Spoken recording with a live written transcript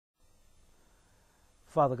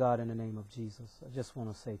Father God, in the name of Jesus, I just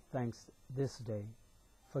want to say thanks this day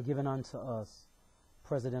for giving unto us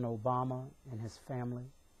President Obama and his family.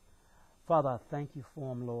 Father, I thank you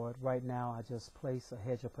for him, Lord. Right now, I just place a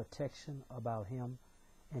hedge of protection about him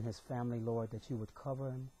and his family, Lord, that you would cover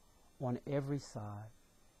him on every side.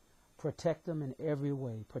 Protect him in every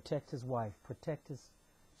way. Protect his wife. Protect his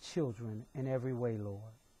children in every way,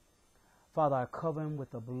 Lord. Father, I cover him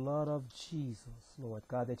with the blood of Jesus, Lord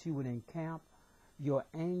God, that you would encamp your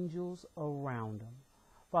angels around him.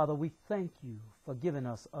 Father, we thank you for giving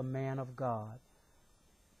us a man of God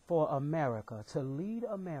for America, to lead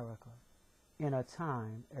America in a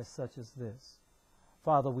time as such as this.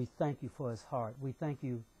 Father, we thank you for his heart. We thank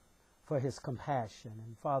you for his compassion.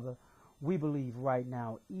 And Father, we believe right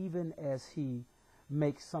now, even as he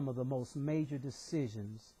makes some of the most major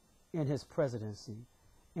decisions in his presidency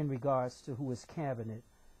in regards to who his cabinet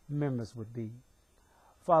members would be,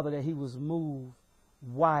 Father, that he was moved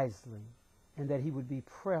wisely and that he would be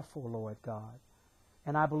prayerful, Lord God.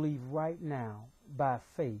 And I believe right now, by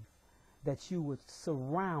faith, that you would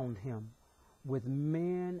surround him with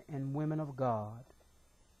men and women of God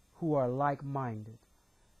who are like-minded,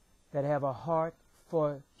 that have a heart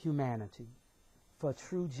for humanity, for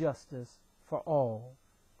true justice for all,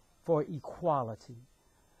 for equality.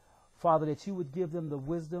 Father, that you would give them the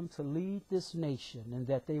wisdom to lead this nation and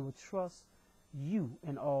that they would trust you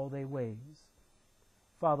in all their ways.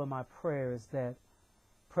 Father, my prayer is that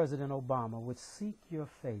President Obama would seek your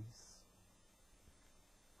face,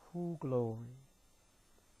 who glory,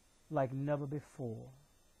 like never before.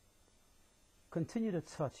 Continue to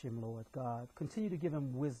touch him, Lord God. Continue to give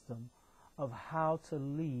him wisdom of how to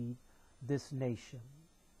lead this nation.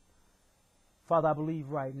 Father, I believe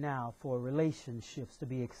right now for relationships to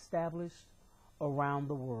be established around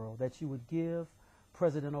the world, that you would give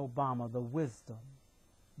President Obama the wisdom,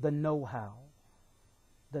 the know-how,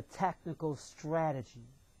 the technical strategy,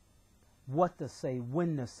 what to say,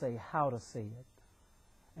 when to say, how to say it.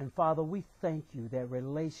 And Father, we thank you that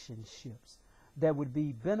relationships that would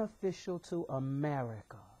be beneficial to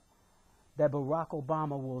America, that Barack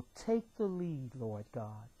Obama will take the lead, Lord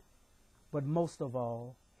God, but most of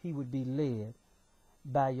all, he would be led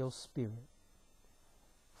by your Spirit.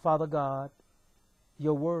 Father God,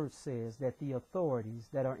 your word says that the authorities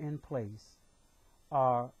that are in place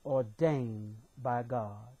are ordained by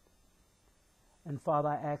God. And Father,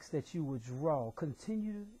 I ask that you would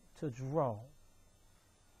continue to draw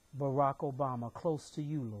Barack Obama close to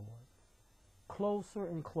you, Lord. Closer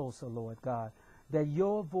and closer, Lord God, that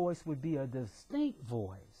your voice would be a distinct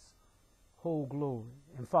voice. Whole glory.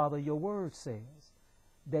 And Father, your word says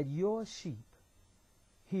that your sheep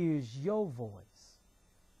hears your voice.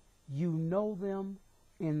 You know them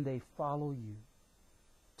and they follow you.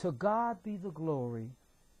 To God be the glory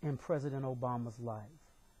in President Obama's life.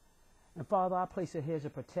 And Father, I place a hedge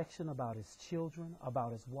of protection about his children,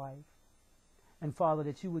 about his wife. And Father,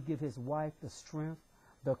 that you would give his wife the strength,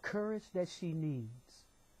 the courage that she needs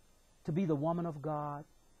to be the woman of God,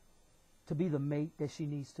 to be the mate that she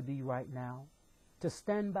needs to be right now, to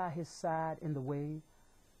stand by his side in the way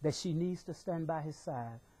that she needs to stand by his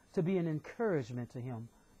side, to be an encouragement to him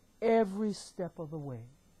every step of the way.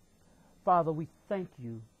 Father, we thank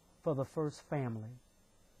you for the first family.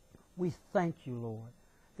 We thank you, Lord,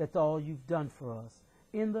 that all you've done for us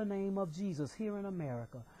in the name of Jesus here in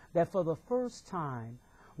America, that for the first time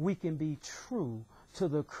we can be true to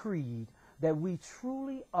the creed that we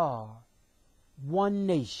truly are one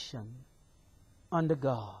nation under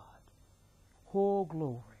God. Oh,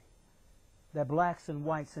 glory. That blacks and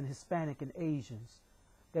whites and Hispanic and Asians,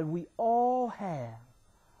 that we all have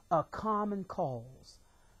a common cause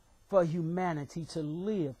for humanity to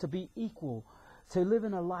live, to be equal, to live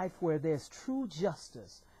in a life where there's true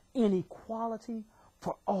justice and equality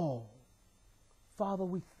for all. Father,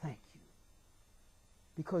 we thank you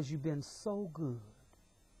because you've been so good.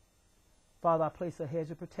 Father, I place a hedge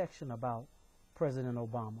of protection about President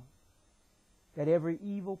Obama, that every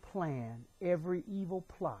evil plan, every evil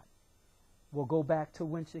plot will go back to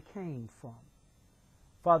whence it came from.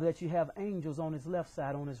 Father, that you have angels on his left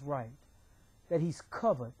side, on his right, that he's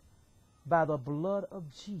covered by the blood of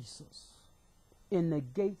Jesus, and the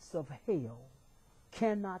gates of hell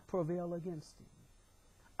cannot prevail against him.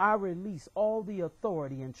 I release all the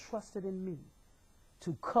authority entrusted in me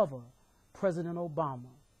to cover President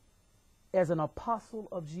Obama as an apostle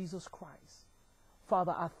of Jesus Christ.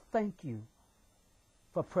 Father, I thank you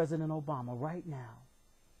for President Obama right now.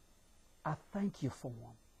 I thank you for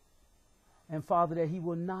him. And Father, that he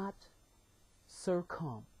will not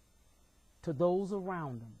succumb to those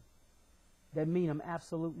around him that mean him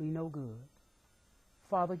absolutely no good.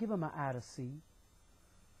 Father, give him an eye to see.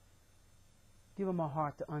 Give them a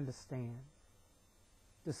heart to understand,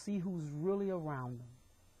 to see who's really around them,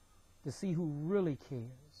 to see who really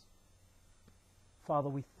cares. Father,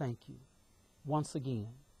 we thank you once again.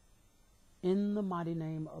 In the mighty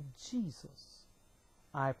name of Jesus,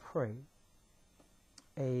 I pray.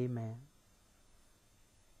 Amen.